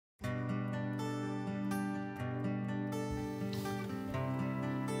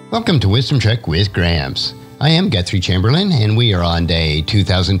Welcome to Wisdom Trek with Gramps. I am Guthrie Chamberlain, and we are on day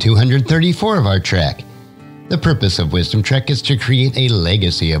 2234 of our trek. The purpose of Wisdom Trek is to create a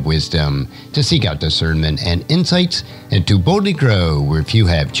legacy of wisdom, to seek out discernment and insights, and to boldly grow where few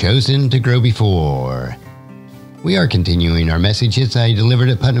have chosen to grow before. We are continuing our messages I delivered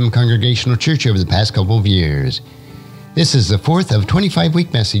at Putnam Congregational Church over the past couple of years. This is the fourth of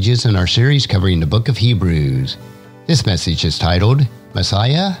 25-week messages in our series covering the book of Hebrews. This message is titled,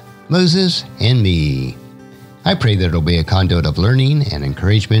 Messiah, Moses, and Me. I pray that it'll be a conduit of learning and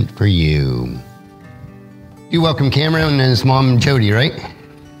encouragement for you. You welcome Cameron and his mom, Jody, right?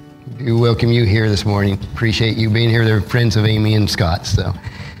 We welcome you here this morning. Appreciate you being here. They're friends of Amy and Scott, so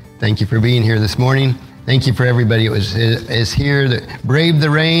thank you for being here this morning. Thank you for everybody who is here that braved the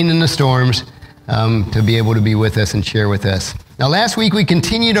rain and the storms to be able to be with us and share with us. Now, last week we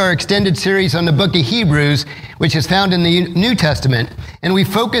continued our extended series on the book of Hebrews, which is found in the New Testament, and we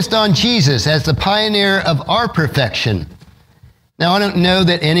focused on Jesus as the pioneer of our perfection. Now, I don't know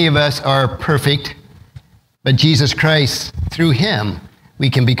that any of us are perfect, but Jesus Christ, through him,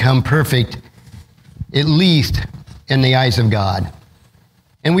 we can become perfect, at least in the eyes of God.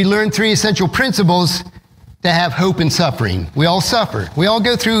 And we learned three essential principles to have hope in suffering. We all suffer. We all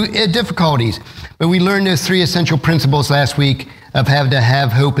go through difficulties. But we learned those three essential principles last week of how to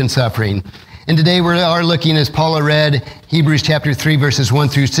have hope in suffering. And today we are looking, as Paula read, Hebrews chapter 3, verses 1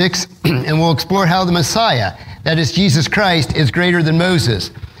 through 6, and we'll explore how the Messiah, that is Jesus Christ, is greater than Moses.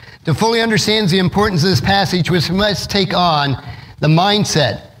 To fully understand the importance of this passage, we must take on the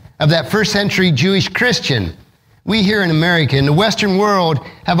mindset of that first century Jewish Christian. We here in America, in the Western world,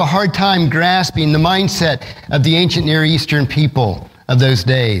 have a hard time grasping the mindset of the ancient Near Eastern people of those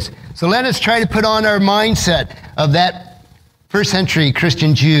days. So let us try to put on our mindset of that first century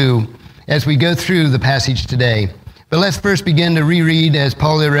Christian Jew as we go through the passage today. But let's first begin to reread, as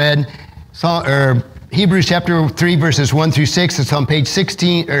Paula read, Hebrews chapter 3, verses 1 through 6. It's on page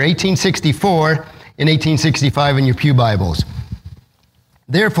 1864 and 1865 in your pew Bibles.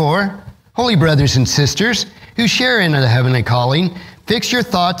 Therefore, holy brothers and sisters who share in the heavenly calling, fix your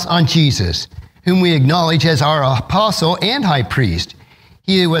thoughts on Jesus, whom we acknowledge as our apostle and high priest.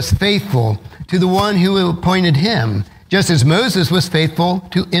 He was faithful to the one who appointed him, just as Moses was faithful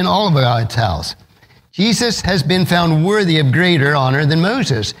in all of God's house. Jesus has been found worthy of greater honor than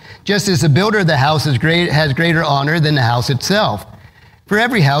Moses, just as the builder of the house has greater honor than the house itself. For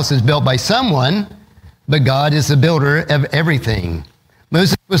every house is built by someone, but God is the builder of everything.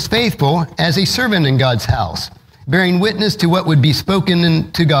 Moses was faithful as a servant in God's house, bearing witness to what would be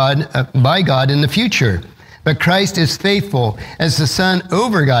spoken to God by God in the future. But Christ is faithful as the Son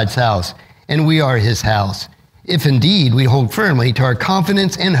over God's house, and we are his house, if indeed we hold firmly to our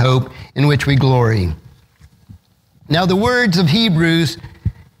confidence and hope in which we glory. Now, the words of Hebrews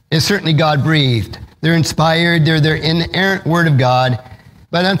is certainly God-breathed. They're inspired, they're the inerrant word of God.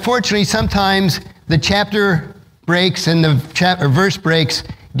 But unfortunately, sometimes the chapter breaks and the verse breaks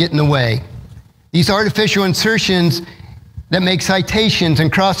get in the way. These artificial insertions that make citations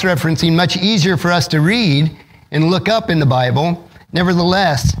and cross-referencing much easier for us to read and look up in the Bible.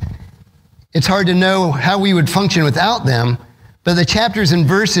 Nevertheless, it's hard to know how we would function without them, but the chapters and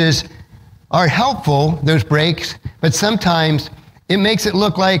verses are helpful, those breaks, but sometimes it makes it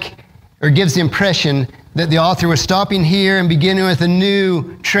look like, or gives the impression that the author was stopping here and beginning with a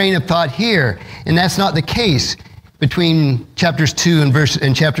new train of thought here, and that's not the case between chapters 2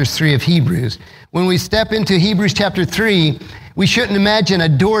 and chapters 3 of Hebrews. When we step into Hebrews chapter 3, we shouldn't imagine a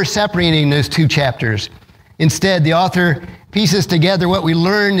door separating those two chapters. Instead, the author pieces together what we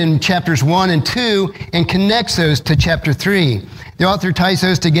learned in chapters 1 and 2 and connects those to chapter 3. The author ties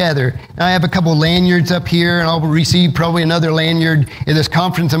those together. Now, I have a couple lanyards up here, and I'll receive probably another lanyard at this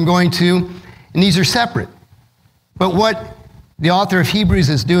conference I'm going to, and these are separate. But what the author of Hebrews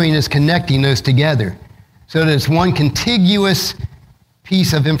is doing is connecting those together, so that it's one contiguous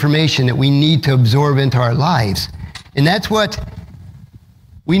piece of information that we need to absorb into our lives. And that's what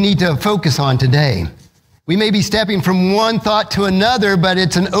we need to focus on today. We may be stepping from one thought to another, but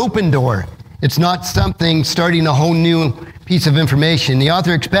it's an open door. It's not something starting a whole new piece of information. The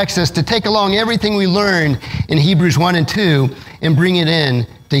author expects us to take along everything we learned in Hebrews 1 and 2 and bring it in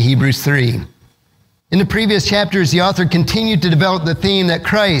to Hebrews 3. In the previous chapters, the author continued to develop the theme that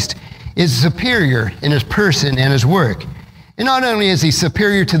Christ is superior in his person and his work. And not only is he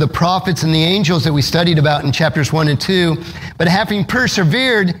superior to the prophets and the angels that we studied about in chapters 1 and 2, but having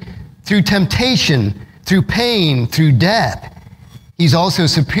persevered through temptation, through pain, through death, he's also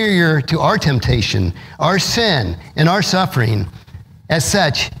superior to our temptation, our sin, and our suffering. As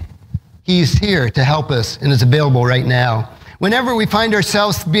such, he's here to help us and is available right now. Whenever we find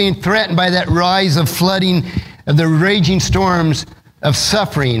ourselves being threatened by that rise of flooding, of the raging storms of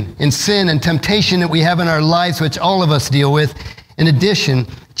suffering and sin and temptation that we have in our lives, which all of us deal with, in addition,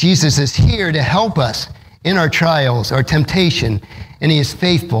 Jesus is here to help us in our trials, our temptation, and he is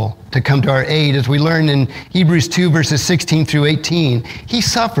faithful to come to our aid. As we learn in Hebrews 2, verses 16 through 18, he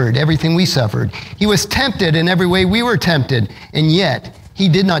suffered everything we suffered. He was tempted in every way we were tempted, and yet he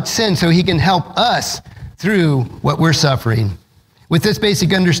did not sin, so he can help us through what we're suffering. With this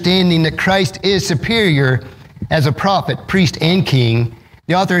basic understanding that Christ is superior as a prophet, priest, and king,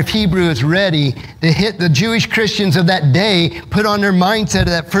 the author of Hebrews is ready to hit the Jewish Christians of that day, put on their mindset of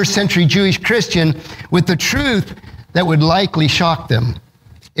that first century Jewish Christian with the truth that would likely shock them.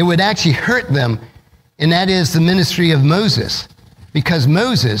 It would actually hurt them, and that is the ministry of Moses, because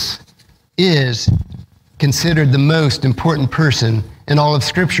Moses is considered the most important person in all of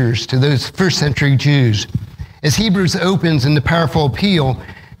scriptures to those first century Jews. As Hebrews opens in the powerful appeal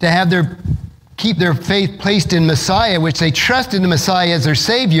to keep their faith placed in Messiah, which they trusted the Messiah as their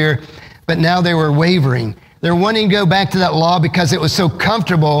Savior, but now they were wavering. They're wanting to go back to that law because it was so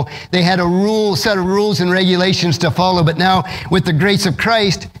comfortable. They had a set of rules and regulations to follow, but now with the grace of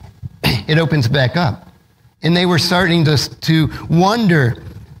Christ, it opens back up. And they were starting to wonder,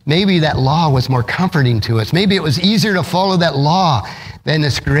 maybe that law was more comforting to us. Maybe it was easier to follow that law than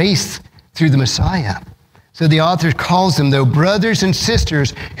this grace through the Messiah. So the author calls them, though, brothers and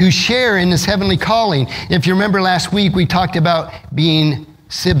sisters who share in this heavenly calling. If you remember last week, we talked about being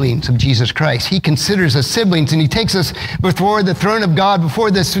siblings of Jesus Christ. He considers us siblings, and he takes us before the throne of God, before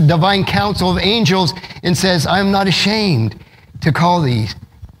this divine council of angels, and says, I'm not ashamed to call these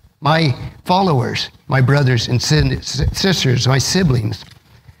my followers, my brothers and sisters, my siblings.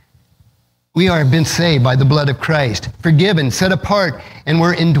 We are been saved by the blood of Christ, forgiven, set apart, and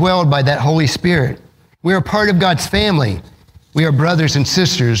we're indwelled by that Holy Spirit. We are part of God's family. We are brothers and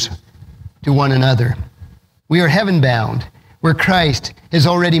sisters to one another. We are heaven-bound, where Christ has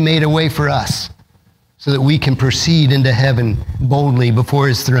already made a way for us so that we can proceed into heaven boldly before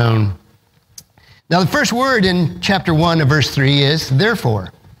his throne. Now, the first word in chapter 1 of verse 3 is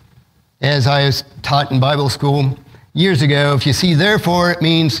therefore. As I was taught in Bible school years ago, if you see therefore, it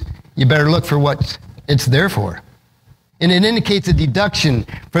means you better look for what it's there for. And it indicates a deduction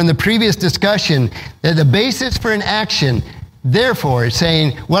from the previous discussion that the basis for an action, therefore, is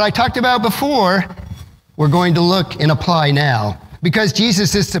saying what I talked about before, we're going to look and apply now. Because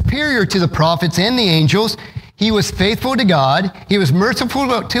Jesus is superior to the prophets and the angels, he was faithful to God, he was merciful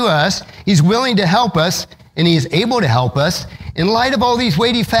to us, he's willing to help us, and he is able to help us. In light of all these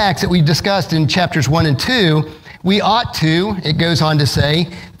weighty facts that we discussed in chapters 1 and 2, we ought to, it goes on to say,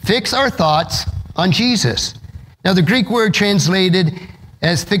 fix our thoughts on Jesus. Now, the Greek word translated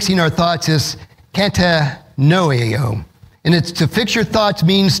as fixing our thoughts is katanoeo. And it's to fix your thoughts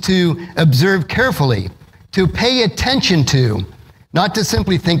means to observe carefully, to pay attention to, not to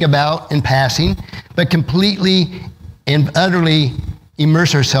simply think about in passing, but completely and utterly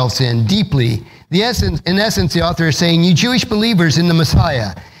immerse ourselves in deeply. In essence, the author is saying, you Jewish believers in the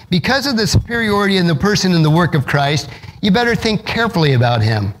Messiah, because of the superiority in the person and the work of Christ, you better think carefully about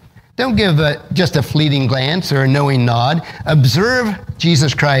him. Don't give just a fleeting glance or a knowing nod. Observe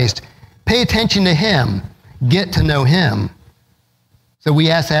Jesus Christ. Pay attention to him. Get to know him. So we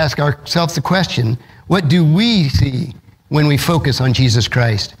have to ask ourselves the question, what do we see when we focus on Jesus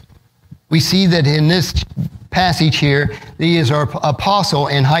Christ? We see that in this passage here, he is our apostle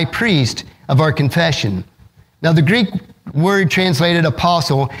and high priest of our confession. Now, the Greek word translated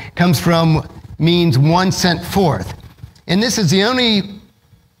apostle means one sent forth. And this is the only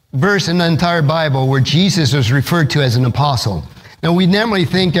verse in the entire Bible where Jesus is referred to as an apostle. Now, we normally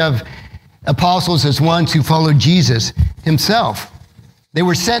think of apostles as ones who followed Jesus himself. They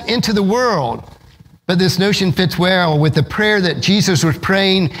were sent into the world, but this notion fits well with the prayer that Jesus was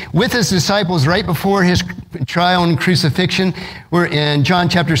praying with his disciples right before his trial and crucifixion, where in John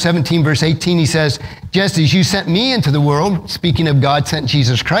chapter 17, verse 18, he says, just as you sent me into the world, speaking of God sent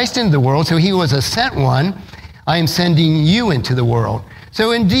Jesus Christ into the world, so he was a sent one, I am sending you into the world.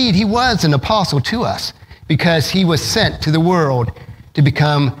 So indeed, he was an apostle to us because he was sent to the world to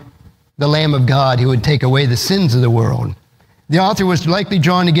become the Lamb of God who would take away the sins of the world. The author was likely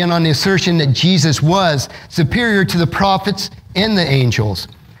drawn again on the assertion that Jesus was superior to the prophets and the angels,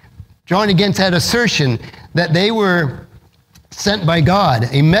 drawn against that assertion that they were sent by God,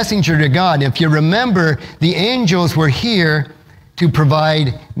 a messenger to God. If you remember, the angels were here to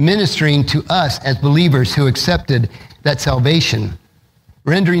provide ministering to us as believers who accepted that salvation,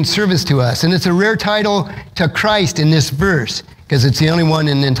 rendering service to us. And it's a rare title to Christ in this verse because it's the only one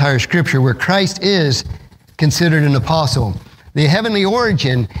in the entire scripture where Christ is considered an apostle. the heavenly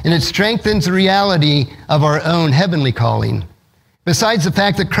origin, and it strengthens the reality of our own heavenly calling. Besides the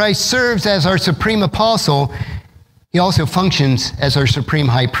fact that Christ serves as our supreme apostle, he also functions as our supreme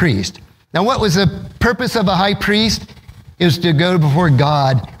high priest. Now, what was the purpose of a high priest? It was to go before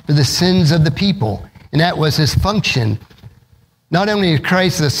God for the sins of the people, and that was his function. Not only is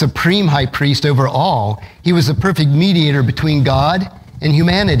Christ the supreme high priest over all, he was the perfect mediator between God and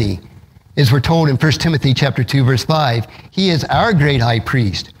humanity. As we're told in 1 Timothy chapter 2, verse 5, he is our great high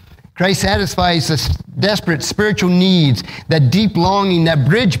priest. Christ satisfies the desperate spiritual needs, that deep longing, that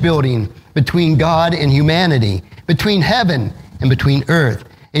bridge building between God and humanity, between heaven and between earth,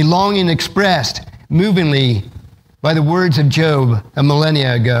 a longing expressed movingly by the words of Job a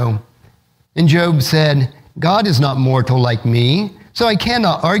millennia ago. And Job said, God is not mortal like me, so I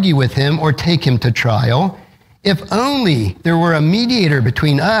cannot argue with him or take him to trial. If only there were a mediator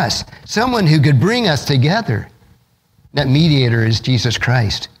between us, someone who could bring us together. That mediator is Jesus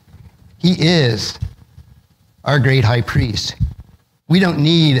Christ. He is our great high priest. We don't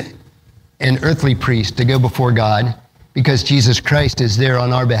need an earthly priest to go before God because Jesus Christ is there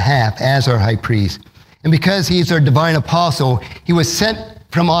on our behalf as our high priest. And because he's our divine apostle, he was sent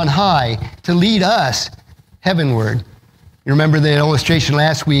from on high to lead us heavenward. You remember the illustration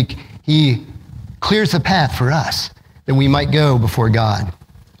last week? He clears the path for us that we might go before God.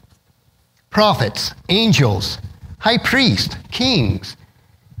 Prophets, angels, high priests, kings.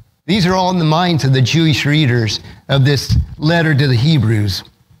 These are all in the minds of the Jewish readers of this letter to the Hebrews.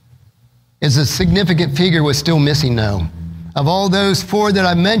 As a significant figure was still missing, though. Of all those four that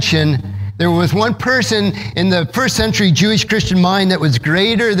I mentioned, there was one person in the first century Jewish Christian mind that was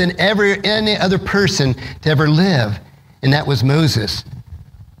greater than any other person to ever live, and that was Moses.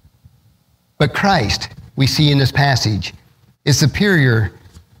 But Christ, we see in this passage, is superior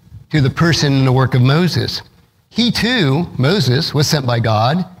to the person and the work of Moses. He too, Moses, was sent by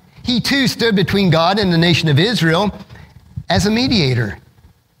God. He too stood between God and the nation of Israel as a mediator.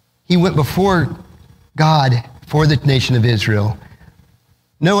 He went before God for the nation of Israel.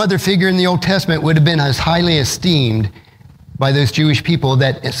 No other figure in the Old Testament would have been as highly esteemed by those Jewish people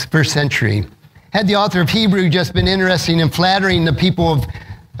that first century. Had the author of Hebrews just been interested in flattering the people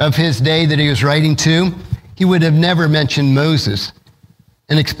of his day that he was writing to, he would have never mentioned Moses,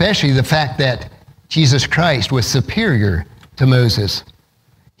 and especially the fact that Jesus Christ was superior to Moses.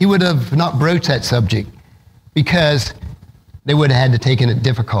 He would have not broached that subject because they would have had to take it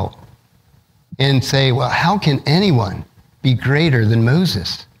difficult and say, well, how can anyone be greater than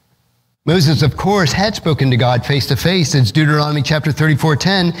Moses? Moses, of course, had spoken to God face to face, as Deuteronomy chapter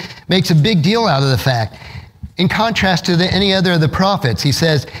 34:10 makes a big deal out of the fact. In contrast to any other of the prophets, he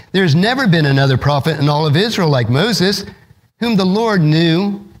says, there's never been another prophet in all of Israel like Moses, whom the Lord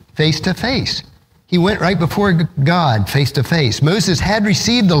knew face to face. He went right before God face to face. Moses had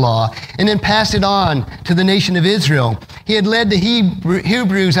received the law and then passed it on to the nation of Israel. He had led the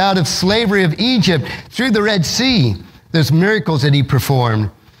Hebrews out of slavery of Egypt through the Red Sea, those miracles that he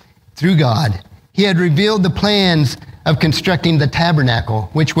performed through God. He had revealed the plans of constructing the tabernacle,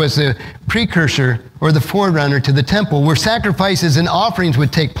 which was the precursor or the forerunner to the temple, where sacrifices and offerings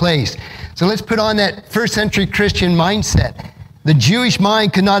would take place. So let's put on that first century Christian mindset. The Jewish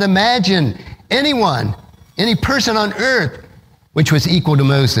mind could not imagine anyone, any person on earth, which was equal to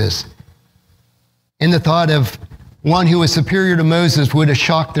Moses. And the thought of one who was superior to Moses would have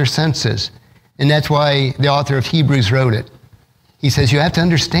shocked their senses. And that's why the author of Hebrews wrote it. He says, you have to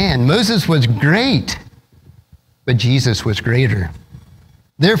understand, Moses was great, but Jesus was greater.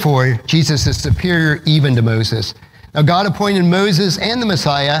 Therefore, Jesus is superior even to Moses. Now, God appointed Moses and the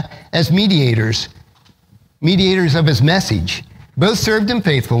Messiah as mediators of his message. Both served him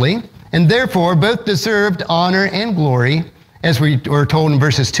faithfully, and therefore both deserved honor and glory, as we were told in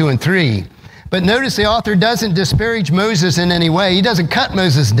verses 2 and 3. But notice the author doesn't disparage Moses in any way. He doesn't cut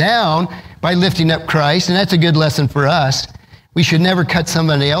Moses down by lifting up Christ, and that's a good lesson for us. We should never cut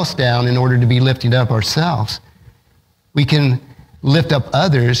somebody else down in order to be lifted up ourselves. We can lift up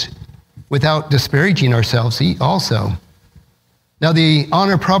others without disparaging ourselves also. Now, the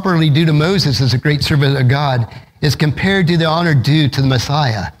honor properly due to Moses as a great servant of God is compared to the honor due to the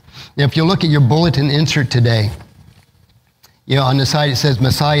Messiah. Now, if you look at your bulletin insert today, on the side it says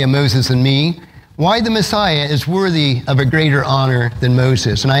Messiah, Moses, and me. Why the Messiah is worthy of a greater honor than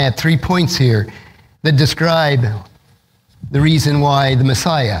Moses. And I have 3 points here that describe the reason why the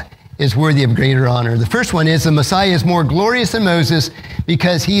Messiah is worthy of greater honor. The first one is the Messiah is more glorious than Moses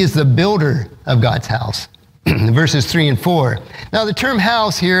because he is the builder of God's house. Verses 3 and 4. Now, the term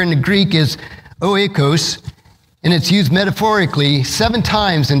house here in the Greek is oikos, and it's used metaphorically 7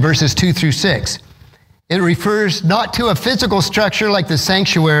 times in verses 2 through 6. It refers not to a physical structure like the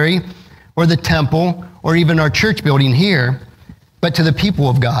sanctuary or the temple or even our church building here, but to the people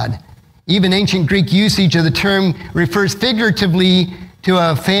of God. Even ancient Greek usage of the term refers figuratively to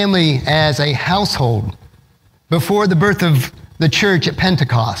a family as a household. Before the birth of the church at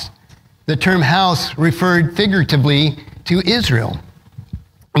Pentecost, the term house referred figuratively to Israel.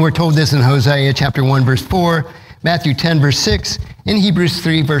 And we're told this in Hosea chapter 1, verse 4, Matthew 10, verse 6, and Hebrews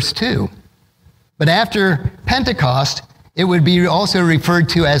 3, verse 2. But after Pentecost, it would be also referred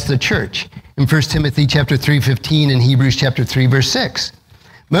to as the church in 1 Timothy chapter 3:15 and Hebrews chapter 3, verse 6.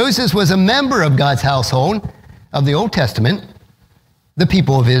 Moses was a member of God's household of the Old Testament, the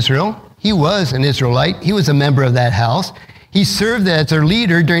people of Israel. He was an Israelite. He was a member of that house. He served as their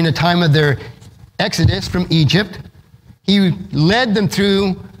leader during the time of their exodus from Egypt. He led them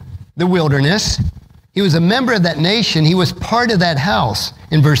through the wilderness. He was a member of that nation. He was part of that house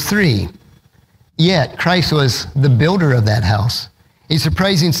in verse 3. Yet Christ was the builder of that house. A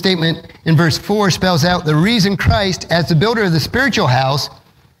surprising statement in verse 4 spells out the reason Christ, as the builder of the spiritual house,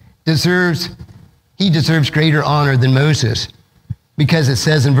 deserves greater honor than Moses. Because it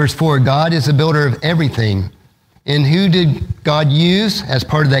says in verse 4, God is the builder of everything. And who did God use as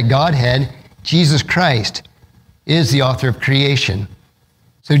part of that Godhead? Jesus Christ is the author of creation.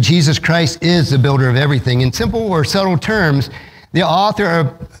 So Jesus Christ is the builder of everything. In simple or subtle terms, the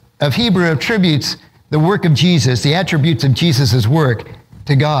author of Hebrew attributes the work of Jesus, the attributes of Jesus' work,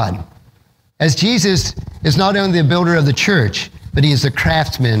 to God. As Jesus is not only the builder of the church, but he is the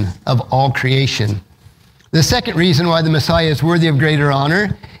craftsman of all creation. The second reason why the Messiah is worthy of greater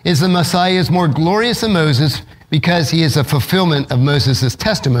honor is the Messiah is more glorious than Moses because he is a fulfillment of Moses'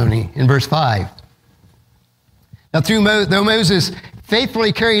 testimony in verse 5. Now, though Moses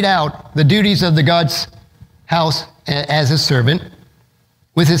faithfully carried out the duties of the God's house as his servant,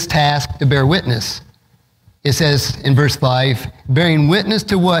 with his task to bear witness. It says in verse 5, bearing witness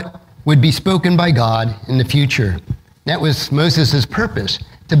to what would be spoken by God in the future. That was Moses' purpose,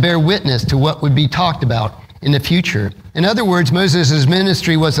 to bear witness to what would be talked about in the future. In other words, Moses'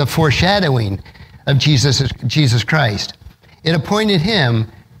 ministry was a foreshadowing of Jesus Christ. It appointed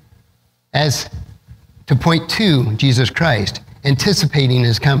him as to point to Jesus Christ, anticipating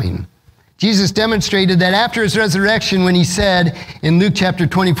his coming. Jesus demonstrated that after his resurrection when he said in Luke chapter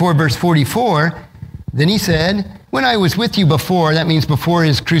 24, verse 44, then he said, when I was with you before, that means before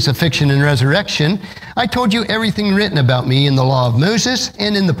his crucifixion and resurrection, I told you everything written about me in the law of Moses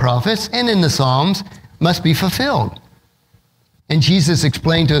and in the prophets and in the Psalms must be fulfilled. And Jesus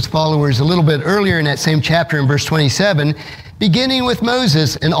explained to his followers a little bit earlier in that same chapter in verse 27, beginning with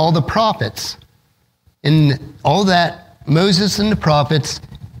Moses and all the prophets. In all that, Moses and the prophets,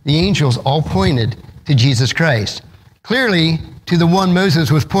 the angels all pointed to Jesus Christ. Clearly, to the one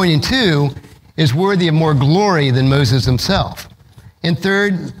Moses was pointing to is worthy of more glory than Moses himself. And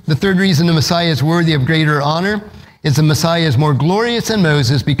the third reason the Messiah is worthy of greater honor is the Messiah is more glorious than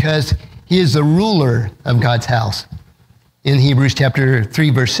Moses because he is the ruler of God's house. In Hebrews chapter 3,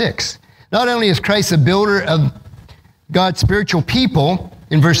 verse 6. Not only is Christ the builder of God's spiritual people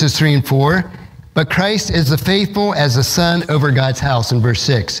in verses 3 and 4, but Christ is the faithful as the son over God's house in verse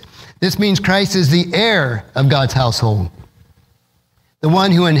 6. This means Christ is the heir of God's household, the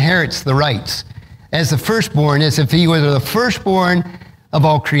one who inherits the rights as the firstborn, as if he were the firstborn of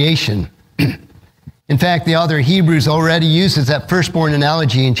all creation. In fact, the author of Hebrews already uses that firstborn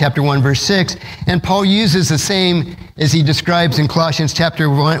analogy in chapter 1, verse 6, and Paul uses the same as he describes in Colossians chapter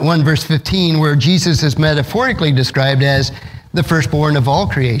 1, verse 15, where Jesus is metaphorically described as the firstborn of all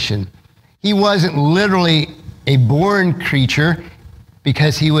creation. He wasn't literally a born creature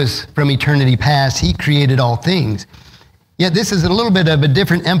because he was from eternity past. He created all things. Yet this is a little bit of a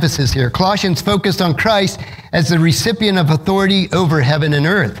different emphasis here. Colossians focused on Christ as the recipient of authority over heaven and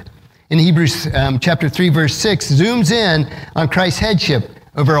earth. In Hebrews chapter 3, verse 6, zooms in on Christ's headship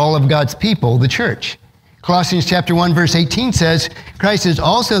over all of God's people, the church. Colossians chapter 1, verse 18 says, Christ is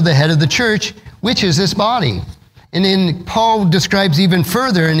also the head of the church, which is this body. And then Paul describes even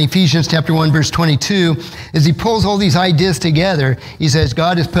further in Ephesians chapter 1, verse 22, as he pulls all these ideas together, he says,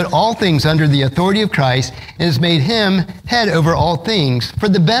 God has put all things under the authority of Christ and has made him head over all things for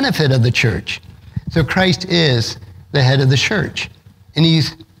the benefit of the church. So Christ is the head of the church, and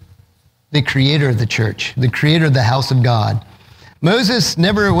he's the creator of the church, the creator of the house of God. Moses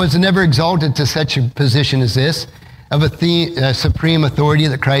was never exalted to such a position as this, of a supreme authority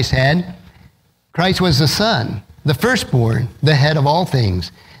that Christ had. Christ was the son, the firstborn, the head of all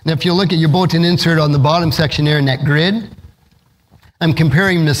things. And if you look at your bulletin insert on the bottom section there in that grid, I'm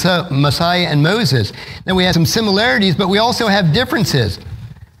comparing Messiah and Moses. Now we have some similarities, but we also have differences.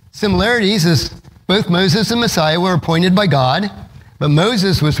 Similarities is Both Moses and Messiah were appointed by God, but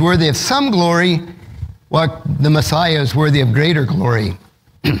Moses was worthy of some glory, while the Messiah is worthy of greater glory.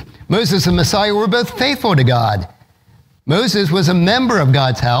 Moses and Messiah were both faithful to God. Moses was a member of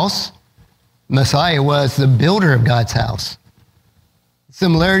God's house. Messiah was the builder of God's house.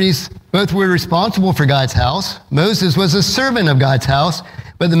 Similarities, both were responsible for God's house. Moses was a servant of God's house,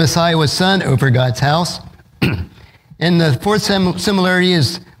 but the Messiah was son over God's house. And the fourth similarity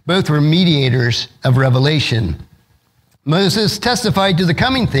is both were mediators of revelation. Moses testified to the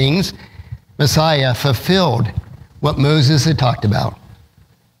coming things. Messiah fulfilled what Moses had talked about.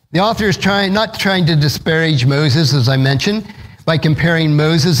 The author is not trying to disparage Moses, as I mentioned, by comparing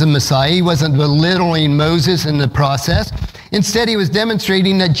Moses and Messiah. He wasn't belittling Moses in the process. Instead, he was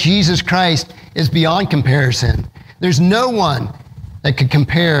demonstrating that Jesus Christ is beyond comparison. There's no one that could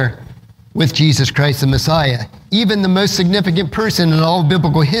compare with Jesus Christ, the Messiah. Even the most significant person in all of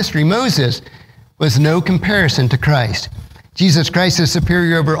biblical history, Moses, was no comparison to Christ. Jesus Christ is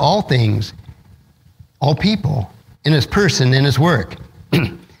superior over all things, all people, in his person, in his work.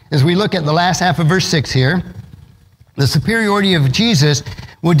 As we look at the last half of verse 6 here, the superiority of Jesus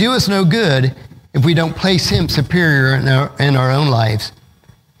will do us no good if we don't place him superior in our own lives.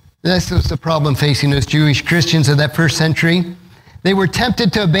 This was the problem facing those Jewish Christians of that first century. They were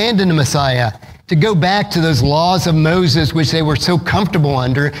tempted to abandon the Messiah, to go back to those laws of Moses, which they were so comfortable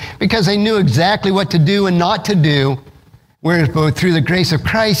under, because they knew exactly what to do and not to do. Whereas through the grace of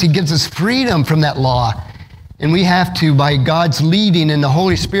Christ, he gives us freedom from that law. And we have to, by God's leading and the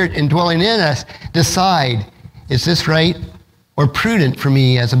Holy Spirit indwelling in us, decide, is this right or prudent for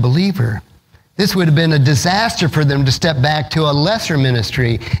me as a believer? This would have been a disaster for them to step back to a lesser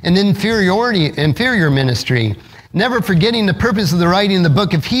ministry, an inferior ministry. Never forgetting the purpose of the writing in the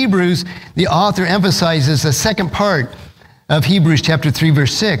book of Hebrews, the author emphasizes the second part of Hebrews chapter 3,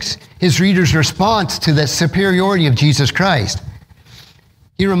 verse 6, his readers' response to the superiority of Jesus Christ.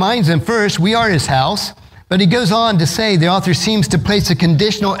 He reminds them first, we are his house, but he goes on to say, the author seems to place a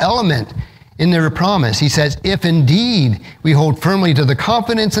conditional element in their promise. He says, if indeed we hold firmly to the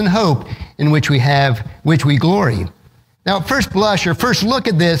confidence and hope in which we glory. Now, at first blush or first look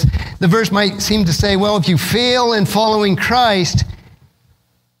at this, the verse might seem to say, well, if you fail in following Christ,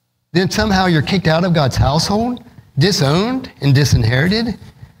 then somehow you're kicked out of God's household, disowned and disinherited.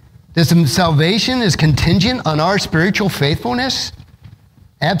 This salvation is contingent on our spiritual faithfulness?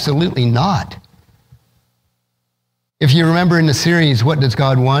 Absolutely not. If you remember in the series, What Does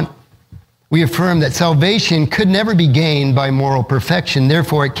God Want? We affirm that salvation could never be gained by moral perfection.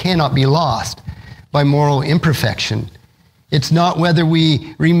 Therefore, it cannot be lost by moral imperfection. It's not whether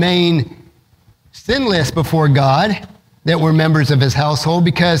we remain sinless before God that we're members of his household,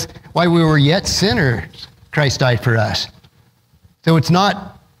 because while we were yet sinners, Christ died for us. So it's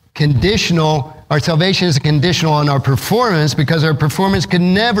not conditional. Our salvation is conditional on our performance, because our performance could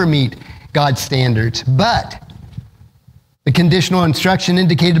never meet God's standards. But the conditional instruction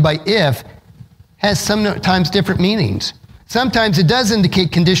indicated by if has sometimes different meanings. Sometimes it does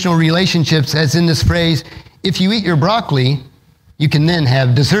indicate conditional relationships, as in this phrase, if you eat your broccoli, you can then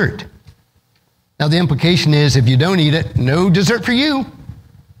have dessert. Now the implication is, if you don't eat it, no dessert for you.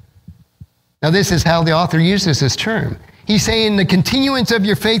 Now this is how the author uses this term. He's saying the continuance of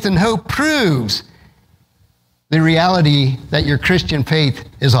your faith and hope proves the reality that your Christian faith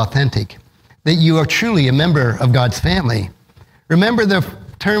is authentic, that you are truly a member of God's family. Remember the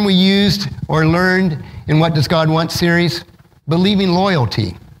term we used or learned in What Does God Want series? Believing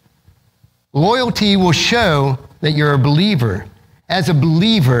loyalty. Loyalty will show that you're a believer. As a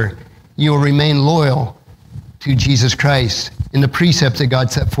believer, you will remain loyal to Jesus Christ in the precepts that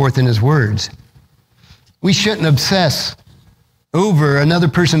God set forth in his words. We shouldn't obsess over another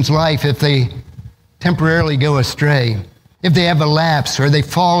person's life if they temporarily go astray, if they have a lapse or they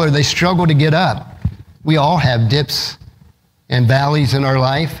fall or they struggle to get up. We all have dips and valleys in our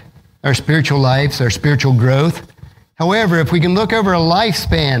life, our spiritual lives, our spiritual growth. However, if we can look over a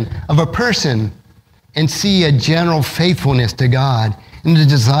lifespan of a person and see a general faithfulness to God and the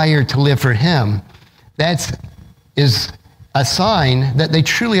desire to live for him, that is a sign that they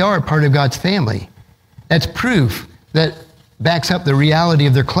truly are a part of God's family. That's proof that backs up the reality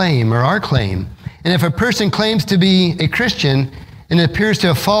of their claim or our claim. And if a person claims to be a Christian and appears to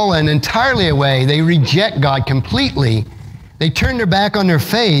have fallen entirely away, they reject God completely, they turn their back on their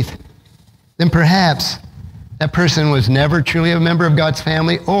faith, then perhaps that person was never truly a member of God's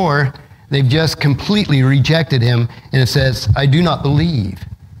family, or they've just completely rejected him, and it says, I do not believe.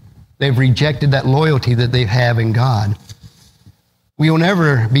 They've rejected that loyalty that they have in God. We will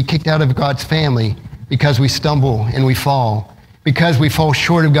never be kicked out of God's family because we stumble and we fall. because we fall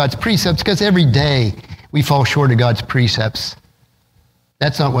short of God's precepts, because every day we fall short of God's precepts.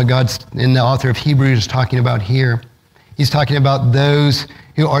 That's not what the author of Hebrews is talking about here. He's talking about those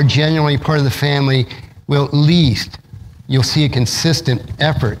who are genuinely part of the family. Well, at least you'll see a consistent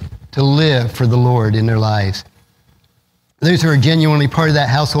effort to live for the Lord in their lives. Those who are genuinely part of that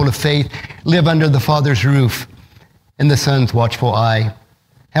household of faith live under the Father's roof and the Son's watchful eye.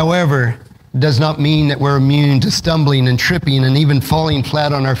 However, it does not mean that we're immune to stumbling and tripping and even falling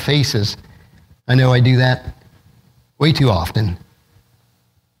flat on our faces. I know I do that way too often.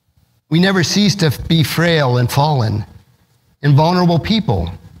 We never cease to be frail and fallen and vulnerable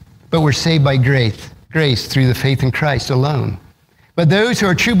people, but we're saved by grace through the faith in Christ alone. But those who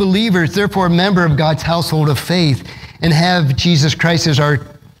are true believers, therefore a member of God's household of faith, and have Jesus Christ as our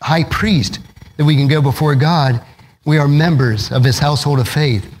high priest, that we can go before God, we are members of his household of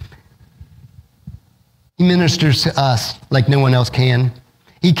faith. He ministers to us like no one else can.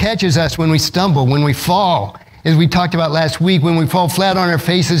 He catches us when we stumble, when we fall. As we talked about last week, when we fall flat on our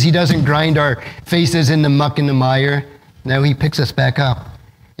faces, he doesn't grind our faces in the muck and the mire. No, he picks us back up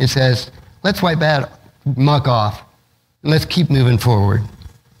and says, let's wipe that muck off and let's keep moving forward.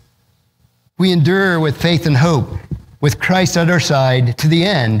 We endure with faith and hope, with Christ at our side to the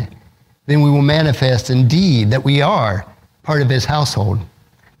end, then we will manifest indeed that we are part of his household.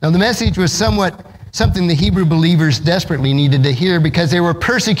 Now the message was something the Hebrew believers desperately needed to hear, because they were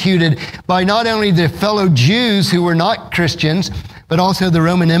persecuted by not only the fellow Jews who were not Christians, but also the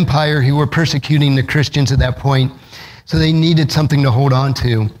Roman Empire who were persecuting the Christians at that point. So they needed something to hold on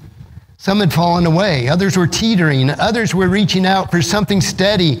to. Some had fallen away. Others were teetering. Others were reaching out for something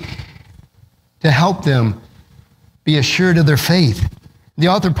steady to help them be assured of their faith. The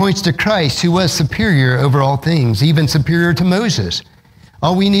author points to Christ, who was superior over all things, even superior to Moses.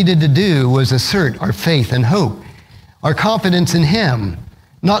 All we needed to do was assert our faith and hope, our confidence in him,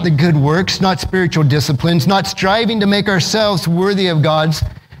 not the good works, not spiritual disciplines, not striving to make ourselves worthy of God's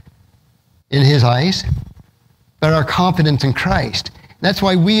in his eyes, but our confidence in Christ. That's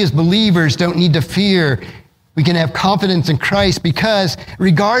why we as believers don't need to fear. We can have confidence in Christ because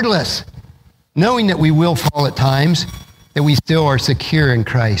regardless, knowing that we will fall at times, that we still are secure in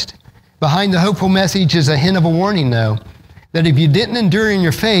Christ. Behind the hopeful message is a hint of a warning, though, that if you didn't endure in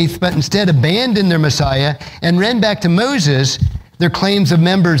your faith, but instead abandoned their Messiah and ran back to Moses, their claims of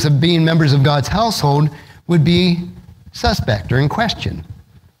being members of God's household would be suspect or in question.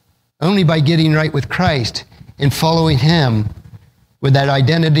 Only by getting right with Christ and following him would that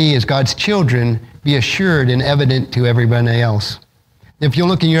identity as God's children be assured and evident to everybody else. If you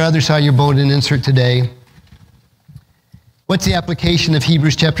look in your other side of your bulletin insert today, what's the application of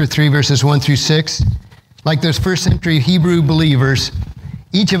Hebrews chapter 3, verses 1 through 6? Like those first century Hebrew believers,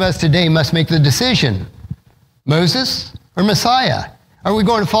 each of us today must make the decision, Moses or Messiah? Are we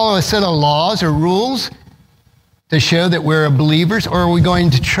going to follow a set of laws or rules to show that we're believers, or are we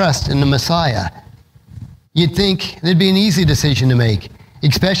going to trust in the Messiah? You'd think it'd be an easy decision to make,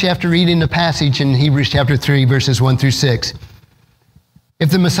 especially after reading the passage in Hebrews chapter 3, verses 1 through 6.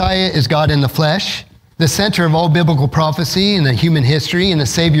 If the Messiah is God in the flesh, the center of all biblical prophecy and the human history and the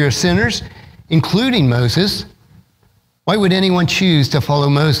savior of sinners, including Moses, why would anyone choose to follow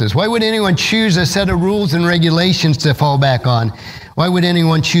Moses? Why would anyone choose a set of rules and regulations to fall back on? Why would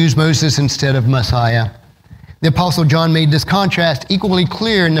anyone choose Moses instead of Messiah? The Apostle John made this contrast equally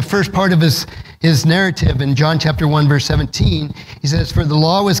clear in the first part of his narrative in John chapter 1, verse 17. He says, "For the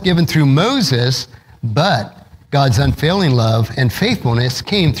law was given through Moses, but God's unfailing love and faithfulness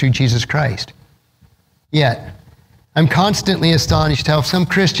came through Jesus Christ." Yet, I'm constantly astonished how some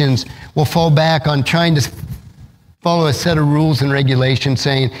Christians will fall back on trying to follow a set of rules and regulations,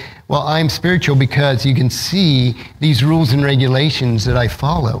 saying, well, I'm spiritual because you can see these rules and regulations that I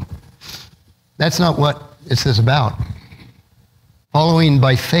follow. That's not what this is about. Following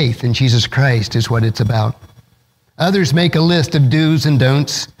by faith in Jesus Christ is what it's about. Others make a list of do's and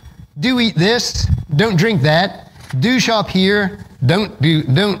don'ts. Do eat this, don't drink that. Do shop here,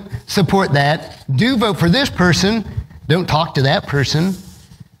 don't support that. Do vote for this person, don't talk to that person.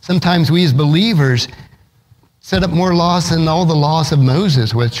 Sometimes we as believers set up more laws than all the laws of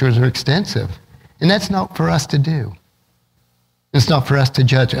Moses, which are extensive. And that's not for us to do. It's not for us to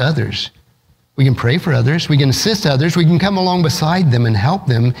judge others. We can pray for others. We can assist others. We can come along beside them and help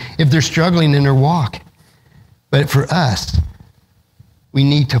them if they're struggling in their walk. But for us, we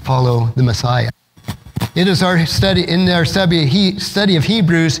need to follow the Messiah. It is our study, in our study of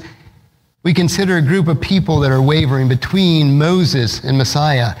Hebrews, we consider a group of people that are wavering between Moses and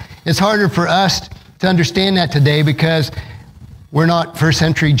Messiah. It's harder for us to understand that today because we're not first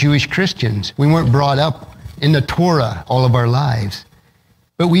century Jewish Christians. We weren't brought up in the Torah all of our lives.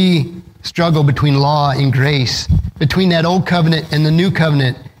 But we struggle between law and grace, between that old covenant and the new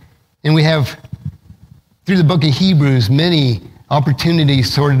covenant. And we have, through the book of Hebrews, many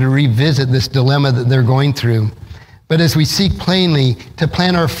opportunities sort of to revisit this dilemma that they're going through. But as we seek plainly to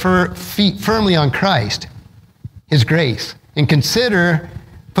plant our feet firmly on Christ, his grace, and consider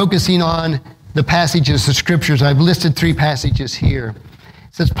focusing on the passages of scriptures. I've listed 3 passages here.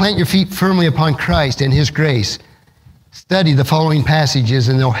 It says, plant your feet firmly upon Christ and his grace. Study the following passages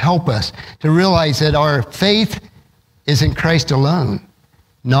and they'll help us to realize that our faith is in Christ alone,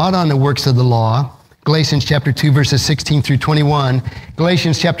 not on the works of the law. Galatians chapter 2, verses 16 through 21.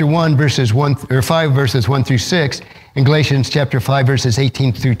 Galatians chapter 1, verses 5 verses 1 through 6. And Galatians chapter 5, verses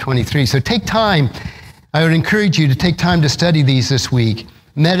 18 through 23. So take time. I would encourage you to take time to study these this week.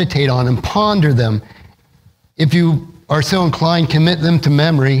 Meditate on them, ponder them. If you are so inclined, commit them to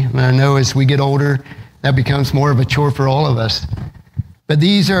memory. And I know as we get older, that becomes more of a chore for all of us. But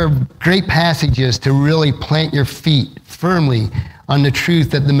these are great passages to really plant your feet firmly on the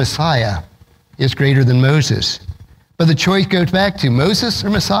truth that the Messiah is greater than Moses. But the choice goes back to Moses or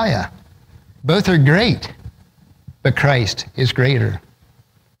Messiah. Both are great, but Christ is greater.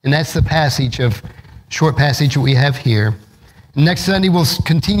 And that's the short passage that we have here. Next Sunday, we'll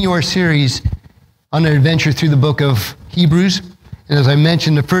continue our series on an adventure through the book of Hebrews. And as I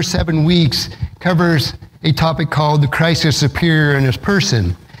mentioned, the first 7 weeks covers a topic called the Christ is superior in his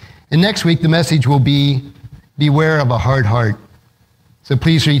person. And next week, the message will be, beware of a hard heart. So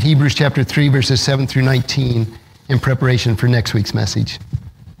please read Hebrews chapter 3, verses 7 through 19 in preparation for next week's message.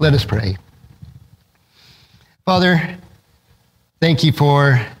 Let us pray. Father, thank you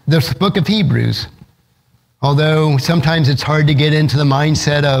for this book of Hebrews. Although sometimes it's hard to get into the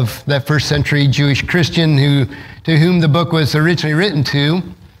mindset of that first century Jewish Christian to whom the book was originally written to.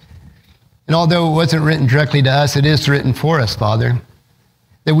 And although it wasn't written directly to us, it is written for us, Father,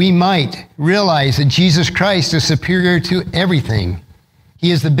 that we might realize that Jesus Christ is superior to everything.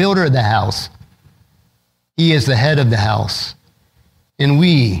 He is the builder of the house. He is the head of the house. And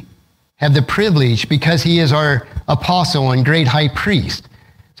we have the privilege, because he is our apostle and great high priest,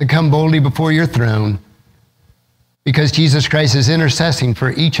 to come boldly before your throne, because Jesus Christ is intercessing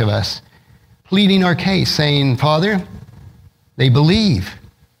for each of us, pleading our case, saying, Father, they believe.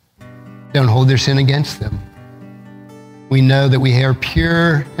 Don't hold their sin against them. We know that we are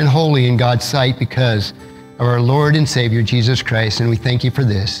pure and holy in God's sight because of our Lord and Savior, Jesus Christ, and we thank you for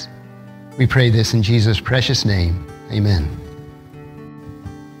this. We pray this in Jesus' precious name. Amen.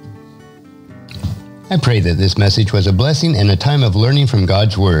 I pray that this message was a blessing and a time of learning from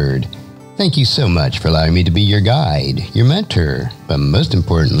God's Word. Thank you so much for allowing me to be your guide, your mentor, but most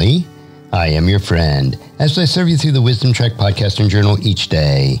importantly, I am your friend as I serve you through the Wisdom Trek podcast and journal each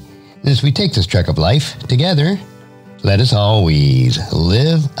day. And as we take this trek of life together, let us always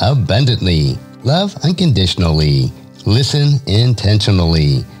live abundantly, love unconditionally, listen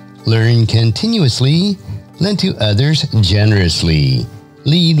intentionally, learn continuously, lend to others generously,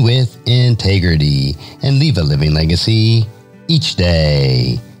 lead with integrity, and leave a living legacy each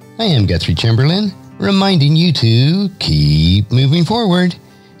day. I am Guthrie Chamberlain, reminding you to keep moving forward,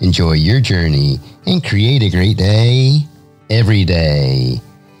 enjoy your journey, and create a great day every day.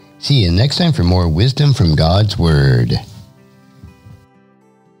 See you next time for more wisdom from God's Word.